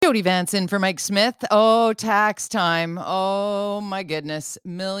Jody Vance in for Mike Smith. Oh, tax time. Oh, my goodness.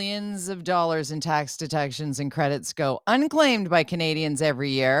 Millions of dollars in tax deductions and credits go unclaimed by Canadians every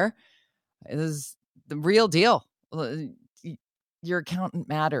year. It is the real deal. Your accountant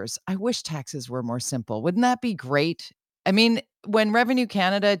matters. I wish taxes were more simple. Wouldn't that be great? I mean, when Revenue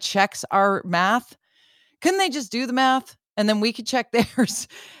Canada checks our math, couldn't they just do the math and then we could check theirs?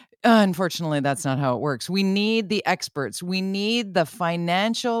 Unfortunately, that's not how it works. We need the experts. We need the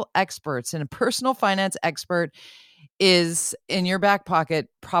financial experts. And a personal finance expert is in your back pocket,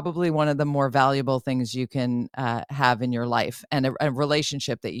 probably one of the more valuable things you can have in your life, and a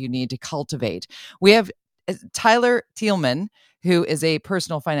relationship that you need to cultivate. We have Tyler Thielman, who is a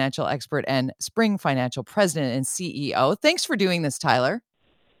personal financial expert and Spring Financial president and CEO. Thanks for doing this, Tyler.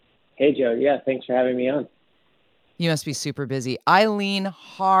 Hey, Joe. Yeah, thanks for having me on. You must be super busy. I lean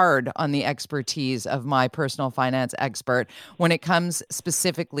hard on the expertise of my personal finance expert when it comes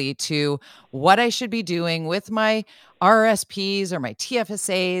specifically to what I should be doing with my RRSPs or my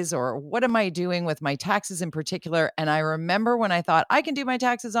TFSAs, or what am I doing with my taxes in particular. And I remember when I thought I can do my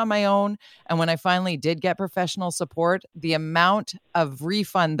taxes on my own, and when I finally did get professional support, the amount of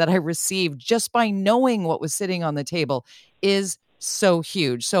refund that I received just by knowing what was sitting on the table is so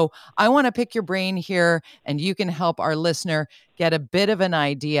huge. So I want to pick your brain here, and you can help our listener get a bit of an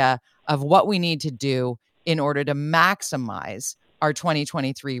idea of what we need to do in order to maximize our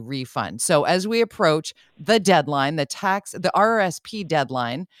 2023 refund. So as we approach the deadline, the RRSP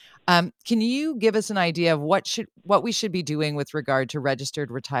deadline, can you give us an idea of what we should be doing with regard to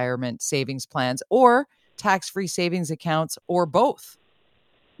registered retirement savings plans or tax-free savings accounts, or both?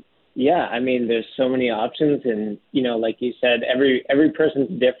 Yeah, I mean, there's so many options, and like you said, every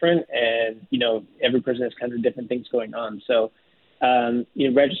person's different, and every person has kind of different things going on. So,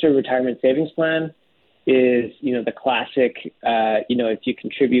 registered retirement savings plan is the classic. If you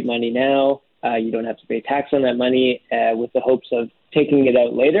contribute money now, you don't have to pay tax on that money, with the hopes of taking it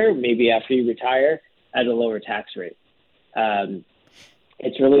out later, maybe after you retire, at a lower tax rate.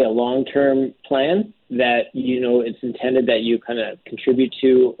 It's really a long-term plan that, it's intended that you kind of contribute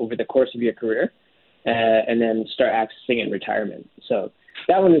to over the course of your career, and then start accessing it in retirement. So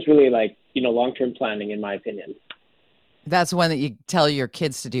that one is really long-term planning, in my opinion. That's one that you tell your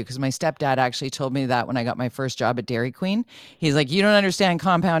kids to do, because my stepdad actually told me that when I got my first job at Dairy Queen. He's like, you don't understand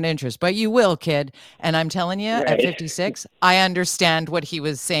compound interest, but you will, kid. And I'm telling you, Right. At 56, I understand what he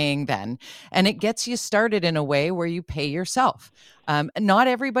was saying then. And it gets you started in a way where you pay yourself. Not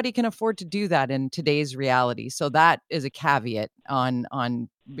everybody can afford to do that in today's reality. So that is a caveat on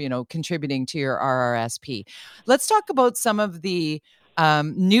contributing to your RRSP. Let's talk about some of the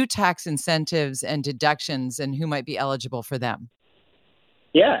new tax incentives and deductions and who might be eligible for them.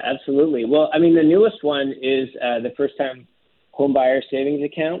 Yeah, absolutely. Well, I mean, the newest one is the first-time homebuyer savings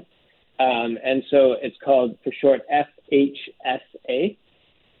account. And so it's called, for short, FHSA.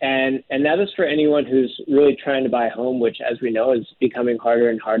 And that is for anyone who's really trying to buy a home, which, as we know, is becoming harder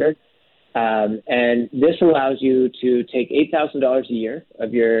and harder. And this allows you to take $8,000 a year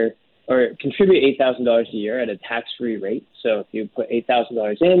or contribute $8,000 a year at a tax-free rate. So if you put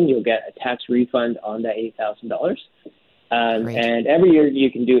 $8,000 in, you'll get a tax refund on that $8,000. And every year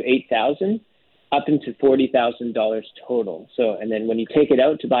you can do $8,000 up into $40,000 total. So, and then when you take it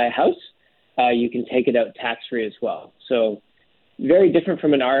out to buy a house, you can take it out tax-free as well. So very different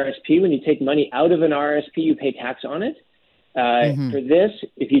from an RRSP. When you take money out of an RRSP, you pay tax on it. For this,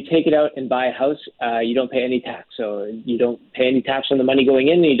 if you take it out and buy a house, you don't pay any tax. So you don't pay any tax on the money going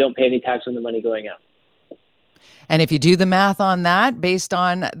in, and you don't pay any tax on the money going out. And if you do the math on that, based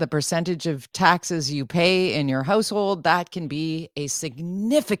on the percentage of taxes you pay in your household, that can be a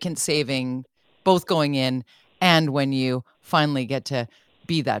significant saving, both going in and when you finally get to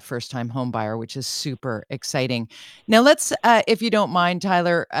be that first-time home buyer, which is super exciting. Now, let's, if you don't mind,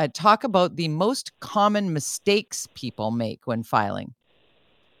 Tyler, talk about the most common mistakes people make when filing.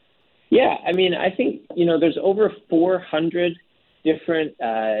 Yeah, I mean, I think, there's over 400 different,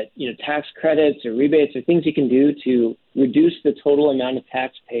 tax credits or rebates or things you can do to reduce the total amount of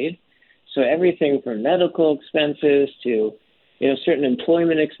tax paid. So everything from medical expenses to certain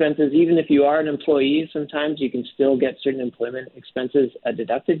employment expenses. Even if you are an employee, sometimes you can still get certain employment expenses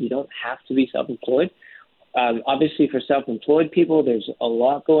deducted. You don't have to be self-employed. Obviously, for self-employed people, there's a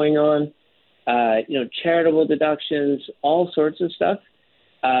lot going on. Charitable deductions, all sorts of stuff.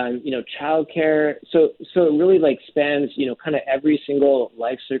 Childcare. So it really spans, kind of every single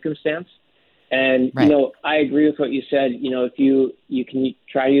life circumstance. And, right. I agree with what you said. If you can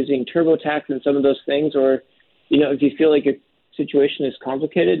try using TurboTax and some of those things, or, if you feel like your situation is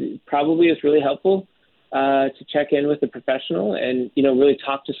complicated, it probably is really helpful. to check in with a professional and, really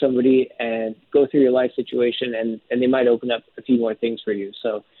talk to somebody and go through your life situation, and they might open up a few more things for you.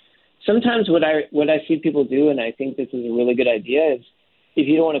 So sometimes what I see people do, and I think this is a really good idea, is if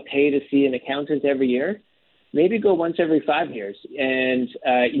you don't want to pay to see an accountant every year, maybe go once every 5 years. And,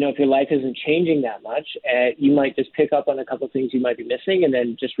 if your life isn't changing that much, you might just pick up on a couple of things you might be missing and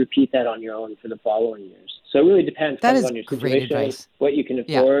then just repeat that on your own for the following years. So it really depends That kind of is on your great situation, advice. what you can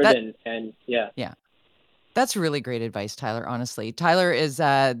Yeah, afford, and yeah. yeah. That's really great advice, Tyler, honestly. Tyler is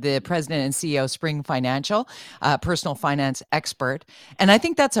the president and CEO of Spring Financial, personal finance expert. And I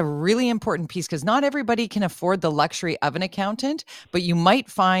think that's a really important piece because not everybody can afford the luxury of an accountant, but you might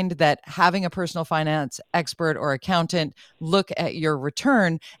find that having a personal finance expert or accountant look at your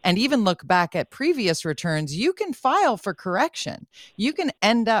return and even look back at previous returns, you can file for correction. You can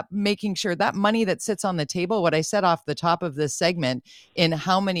end up making sure that money that sits on the table, what I said off the top of this segment, in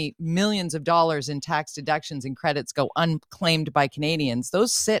how many millions of dollars in tax deductions and credits go unclaimed by Canadians,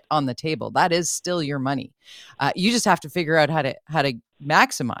 those sit on the table. That is still your money. You just have to figure out how to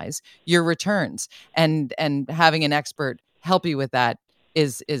maximize your returns, and having an expert help you with that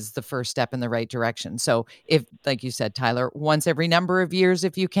is the first step in the right direction. So if, like you said, Tyler, once every number of years,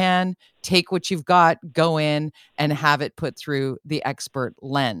 if you can, take what you've got, go in and have it put through the expert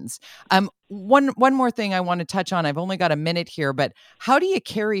lens. One more thing I want to touch on. I've only got a minute here, but how do you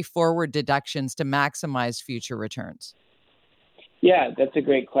carry forward deductions to maximize future returns? Yeah, that's a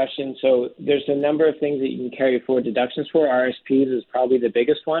great question. So there's a number of things that you can carry forward deductions for. RSPs is probably the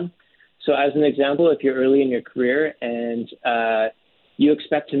biggest one. So as an example, if you're early in your career and you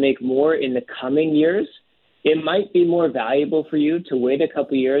expect to make more in the coming years, it might be more valuable for you to wait a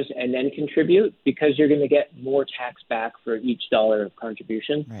couple years and then contribute, because you're going to get more tax back for each dollar of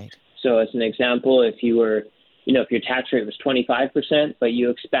contribution. Right. So as an example, if you were, if your tax rate was 25%, but you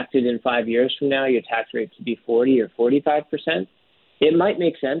expected in 5 years from now your tax rate to be 40 or 45%, it might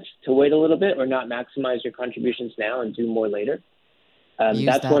make sense to wait a little bit or not maximize your contributions now and do more later. Use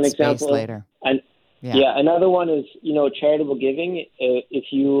that's that one space example. later. And Yeah. another one is, charitable giving. If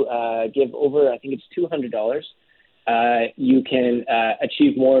you give over, I think it's $200, you can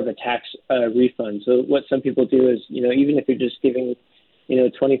achieve more of a tax refund. So what some people do is, even if you're just giving,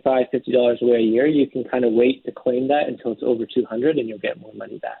 $25, $50 away a year, you can kind of wait to claim that until it's over 200, and you'll get more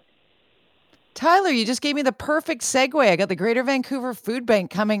money back. Tyler, you just gave me the perfect segue. I got the Greater Vancouver Food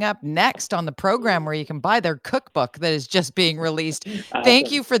Bank coming up next on the program, where you can buy their cookbook that is just being released. Awesome.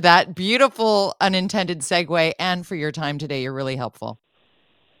 Thank you for that beautiful unintended segue and for your time today. You're really helpful.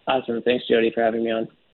 Awesome. Thanks, Jody, for having me on.